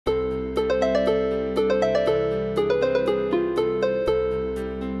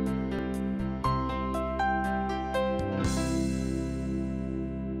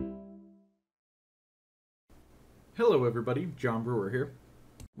Hello everybody, John Brewer here.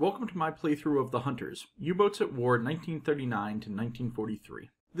 Welcome to my playthrough of The Hunters, U-Boats at War 1939 to 1943.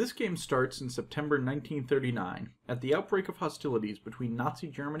 This game starts in September 1939, at the outbreak of hostilities between Nazi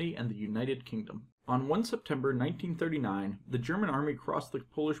Germany and the United Kingdom. On 1 September 1939, the German army crossed the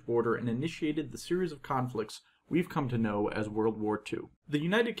Polish border and initiated the series of conflicts we've come to know as World War II. The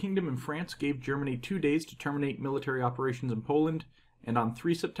United Kingdom and France gave Germany 2 days to terminate military operations in Poland, and on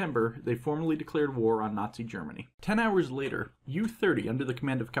 3 September, they formally declared war on Nazi Germany. 10 hours later, U-30, under the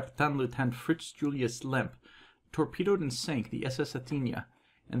command of Captain Lieutenant Fritz Julius Lemp, torpedoed and sank the SS Athenia,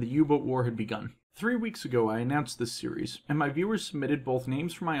 and the U-boat war had begun. 3 weeks ago, I announced this series, and my viewers submitted both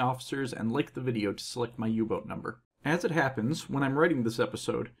names for my officers and liked the video to select my U-boat number. As it happens, when I'm writing this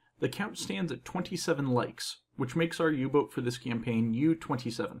episode, the count stands at 27 likes, which makes our U-boat for this campaign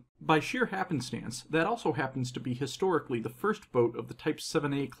U-27. By sheer happenstance, that also happens to be historically the first boat of the Type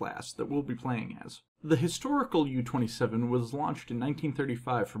 7A class that we'll be playing as. The historical U-27 was launched in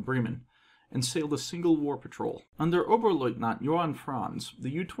 1935 from Bremen, and sailed a single war patrol. Under Oberleutnant Johann Franz,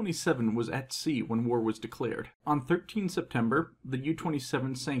 the U-27 was at sea when war was declared. On 13 September, the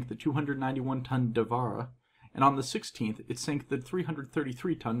U-27 sank the 291-ton Davara, and on the 16th, it sank the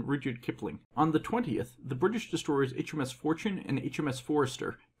 333-ton Rudyard Kipling. On the 20th, the British destroyers HMS Fortune and HMS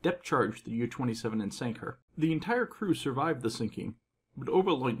Forester depth-charged the U-27 and sank her. The entire crew survived the sinking, but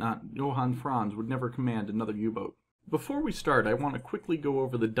Oberleutnant Johann Franz would never command another U-boat. Before we start, I want to quickly go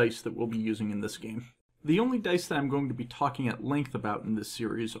over the dice that we'll be using in this game. The only dice that I'm going to be talking at length about in this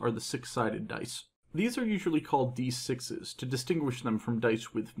series are the 6-sided dice. These are usually called D6s, to distinguish them from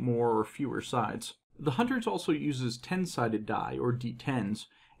dice with more or fewer sides. The Hunters also uses 10-sided die, or D10s,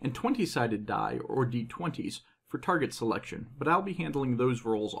 and 20-sided die, or D20s, for target selection, but I'll be handling those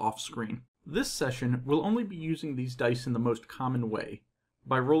rolls off-screen. This session, we'll only be using these dice in the most common way,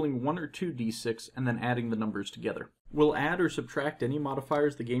 by rolling 1 or 2 D6 and then adding the numbers together. We'll add or subtract any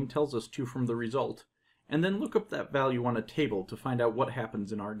modifiers the game tells us to from the result, and then look up that value on a table to find out what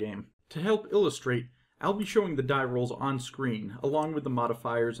happens in our game. To help illustrate, I'll be showing the die rolls on screen, along with the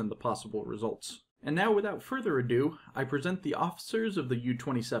modifiers and the possible results. And now, without further ado, I present the officers of the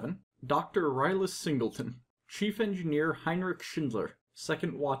U-27, Dr. Rylas Singleton, Chief Engineer Heinrich Schindler,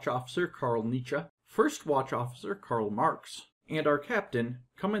 Second Watch Officer Karl Nietzsche, First Watch Officer Karl Marx, and our captain,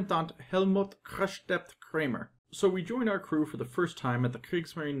 Commandant Helmut Krashdepth Kramer. So we join our crew for the first time at the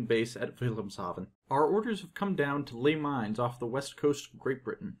Kriegsmarine base at Wilhelmshaven. Our orders have come down to lay mines off the west coast of Great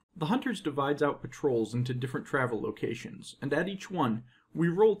Britain. The Hunters divides out patrols into different travel locations, and at each one, we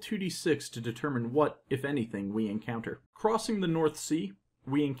roll 2d6 to determine what, if anything, we encounter. Crossing the North Sea,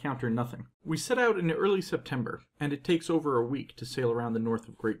 we encounter nothing. We set out in early September, and it takes over a week to sail around the north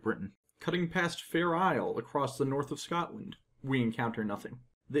of Great Britain. Cutting past Fair Isle across the north of Scotland, we encounter nothing.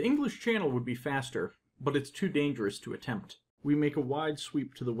 The English Channel would be faster, but it's too dangerous to attempt. We make a wide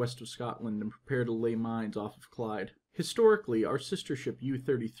sweep to the west of Scotland and prepare to lay mines off of Clyde. Historically, our sister ship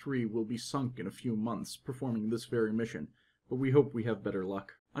U-33 will be sunk in a few months performing this very mission, but we hope we have better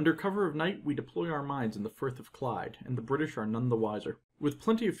luck. Under cover of night, we deploy our mines in the Firth of Clyde, and the British are none the wiser. With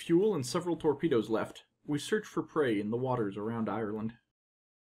plenty of fuel and several torpedoes left, we search for prey in the waters around Ireland.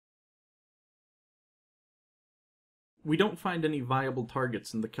 We don't find any viable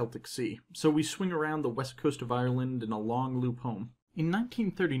targets in the Celtic Sea, so we swing around the west coast of Ireland in a long loop home. In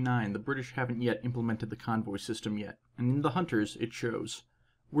 1939, the British haven't yet implemented the convoy system yet, and in the Hunters, it shows.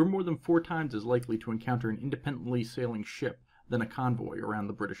 We're more than 4 times as likely to encounter an independently sailing ship than a convoy around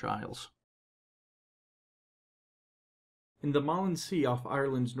the British Isles. In the Malin Sea off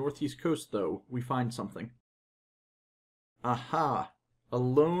Ireland's northeast coast, though, we find something. Aha! A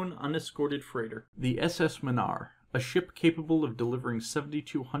lone, unescorted freighter. The SS Minar, a ship capable of delivering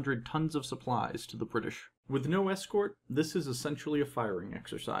 7,200 tons of supplies to the British. With no escort, this is essentially a firing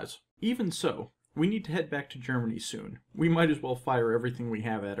exercise. Even so, we need to head back to Germany soon. We might as well fire everything we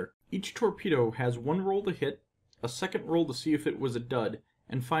have at her. Each torpedo has 1 roll to hit, a second roll to see if it was a dud,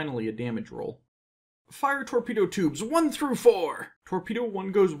 and finally a damage roll. Fire torpedo tubes 1 through 4! Torpedo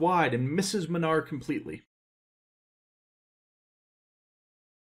 1 goes wide and misses Minar completely.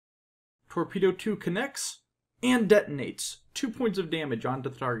 Torpedo 2 connects and detonates. 2 points of damage onto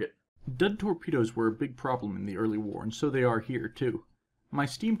the target. Dud torpedoes were a big problem in the early war, and so they are here too. My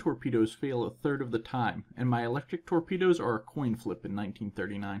steam torpedoes fail 1/3 of the time, and my electric torpedoes are a coin flip in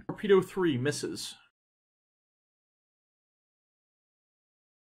 1939. Torpedo 3 misses.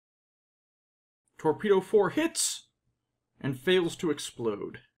 Torpedo 4 hits and fails to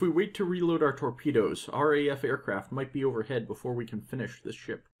explode. If we wait to reload our torpedoes, RAF aircraft might be overhead before we can finish this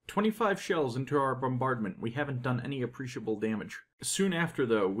ship. 25 shells into our bombardment, we haven't done any appreciable damage. Soon after,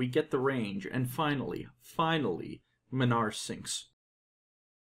 though, we get the range, and finally, Manar sinks.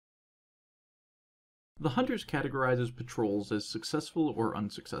 The Hunters categorizes patrols as successful or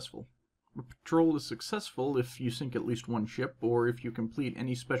unsuccessful. A patrol is successful if you sink at least one ship, or if you complete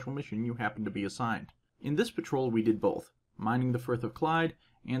any special mission you happen to be assigned. In this patrol we did both, mining the Firth of Clyde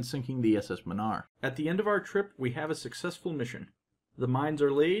and sinking the SS Manar. At the end of our trip we have a successful mission. The mines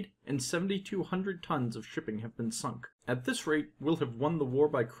are laid, and 7,200 tons of shipping have been sunk. At this rate, we'll have won the war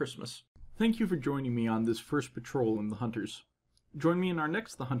by Christmas. Thank you for joining me on this first patrol in the Hunters. Join me in our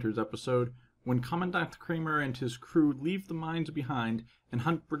next The Hunters episode, when Commandant Kramer and his crew leave the mines behind and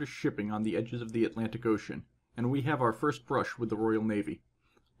hunt British shipping on the edges of the Atlantic Ocean, and we have our first brush with the Royal Navy.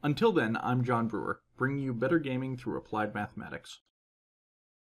 Until then, I'm John Brewer, bringing you better gaming through applied mathematics.